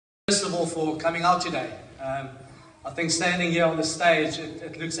First of all, for coming out today. I think standing here on the stage,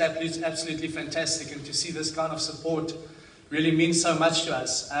 it looks absolutely fantastic, and to see this kind of support really means so much to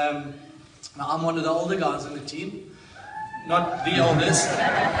us. Now, I'm one of the older guys in the team, not the oldest.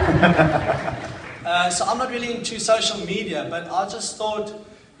 So I'm not really into social media, but I just thought,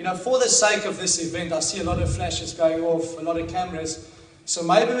 you know, for the sake of this event, I see a lot of flashes going off, a lot of cameras, so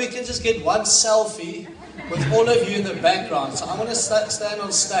maybe we can just get one selfie with all of you in the background. So I'm going to stand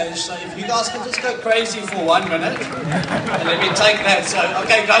on stage, so if you guys can just go crazy for 1 minute, and let me take that. So,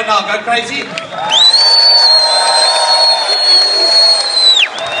 okay, go now, go crazy.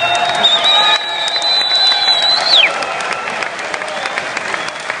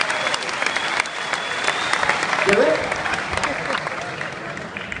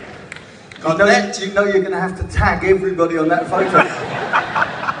 You know you're going to have to tag everybody on that photo.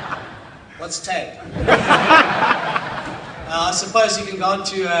 What's tag? I suppose you can go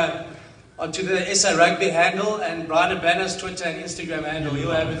onto the SA Rugby handle and Brian Abana's Twitter and Instagram handle.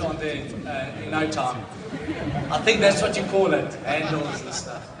 You'll have it on there in no time. I think that's what you call it, handles and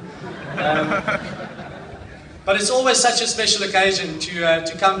stuff. But it's always such a special occasion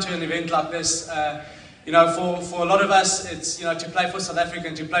to come to an event like this. You know, for a lot of us, it's, you know, to play for South Africa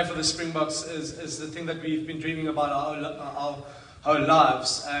and to play for the Springboks is the thing that we've been dreaming about our whole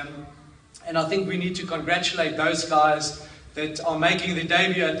lives. And I think we need to congratulate those guys that are making their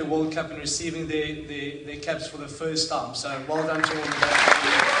debut at the World Cup and receiving their caps for the first time. So well done to all of them.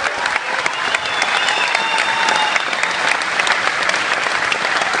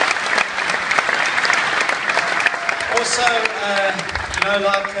 Also, you know,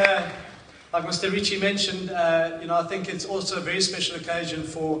 like Mr. Ritchie mentioned, you know, I think it's also a very special occasion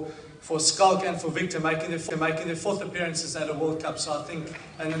for Skulk and for Victor making their fourth appearances at a World Cup. So I think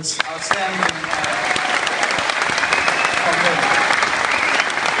an outstanding from them.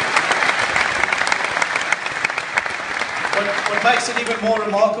 What makes it even more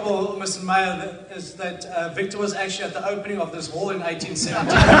remarkable, Mr. Mayor, is that Victor was actually at the opening of this hall in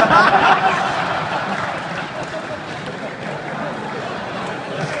 1870.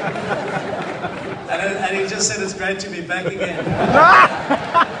 And he just said it's great to be back again.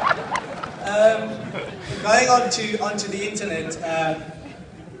 Going onto the internet,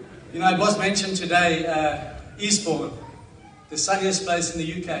 you know, it was mentioned today, Eastbourne, the sunniest place in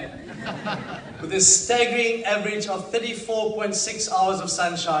the UK, with a staggering average of 34.6 hours of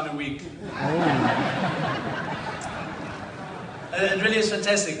sunshine a week. It really is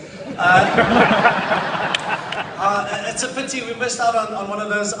fantastic. It's a pity we missed out on one of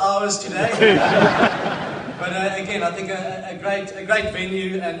those hours today. But again, I think a great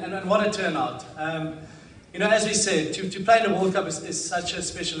venue, and what a turnout. You know, as we said, to play in the World Cup is such a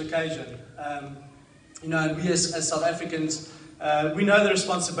special occasion. You know, and we as South Africans, we know the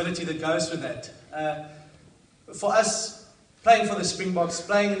responsibility that goes with that. For us, playing for the Springboks,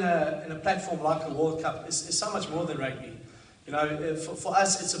 playing in a platform like a World Cup is so much more than rugby. You know, for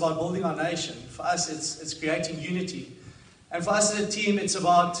us, it's about building our nation. For us, it's creating unity. And for us as a team, it's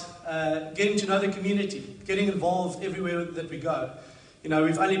about getting to know the community, getting involved everywhere that we go. You know,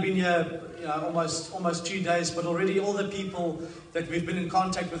 we've only been here, you know, almost 2 days, but already all the people that we've been in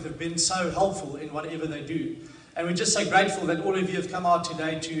contact with have been so helpful in whatever they do. And we're just so grateful that all of you have come out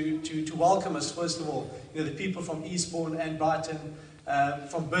today to welcome us, first of all. You know, the people from Eastbourne and Brighton,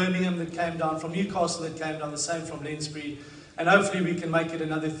 from Birmingham that came down, from Newcastle that came down, the same from Lensbury. And hopefully we can make it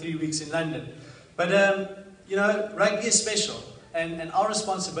another 3 weeks in London. But, you know, rugby is special. And our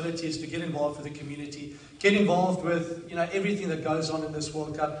responsibility is to get involved with the community, get involved with, you know, everything that goes on in this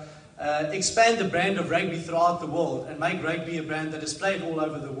World Cup, expand the brand of rugby throughout the world and make rugby a brand that is played all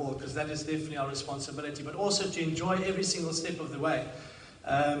over the world, because that is definitely our responsibility, but also to enjoy every single step of the way.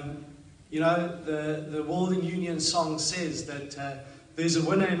 You know, the World in Union song says that there's a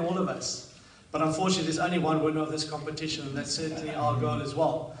winner in all of us. But unfortunately, there's only one winner of this competition, and that's certainly our goal as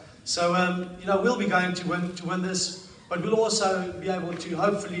well. So, you know, we'll be going to win this, but we'll also be able to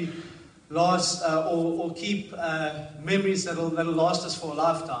hopefully last or keep memories that'll last us for a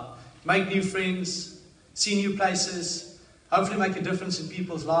lifetime. Make new friends, see new places, hopefully make a difference in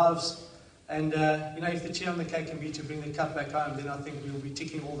people's lives. And, you know, if the cherry on the cake can be to bring the cup back home, then I think we'll be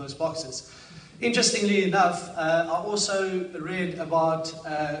ticking all those boxes. Interestingly enough, I also read about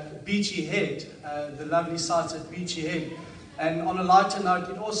Beachy Head, the lovely sites at Beachy Head. And on a lighter note,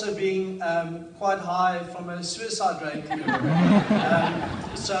 it also being quite high from a suicide rate.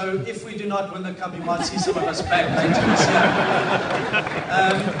 So if we do not win the cup, you might see some of us back later this year.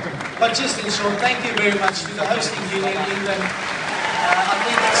 But just in short, thank you very much to the hosting union in England. I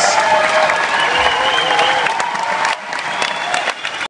think it's